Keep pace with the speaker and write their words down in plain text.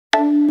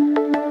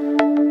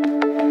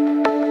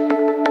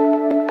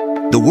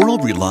The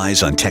world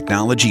relies on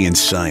technology and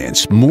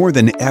science more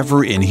than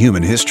ever in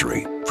human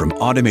history. From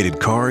automated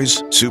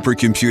cars,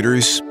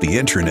 supercomputers, the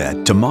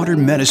internet, to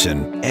modern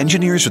medicine,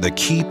 engineers are the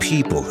key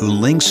people who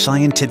link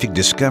scientific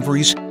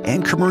discoveries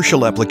and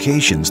commercial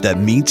applications that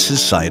meet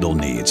societal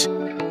needs.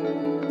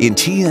 In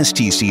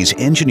TSTC's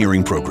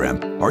engineering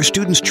program, our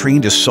students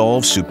train to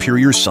solve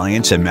superior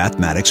science and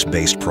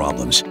mathematics-based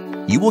problems.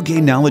 You will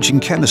gain knowledge in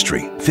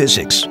chemistry,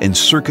 physics, and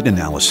circuit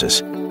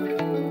analysis.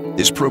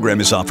 This program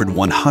is offered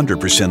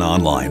 100%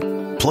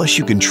 online. Plus,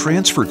 you can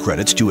transfer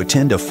credits to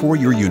attend a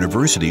four-year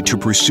university to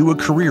pursue a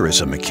career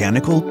as a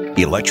mechanical,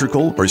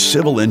 electrical, or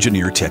civil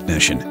engineer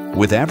technician,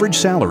 with average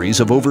salaries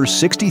of over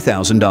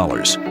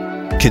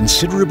 $60,000,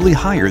 considerably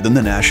higher than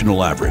the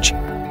national average.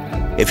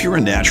 If you're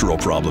a natural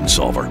problem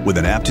solver with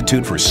an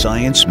aptitude for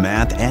science,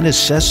 math, and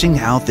assessing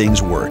how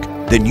things work,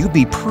 then you'd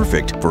be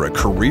perfect for a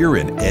career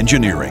in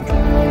engineering.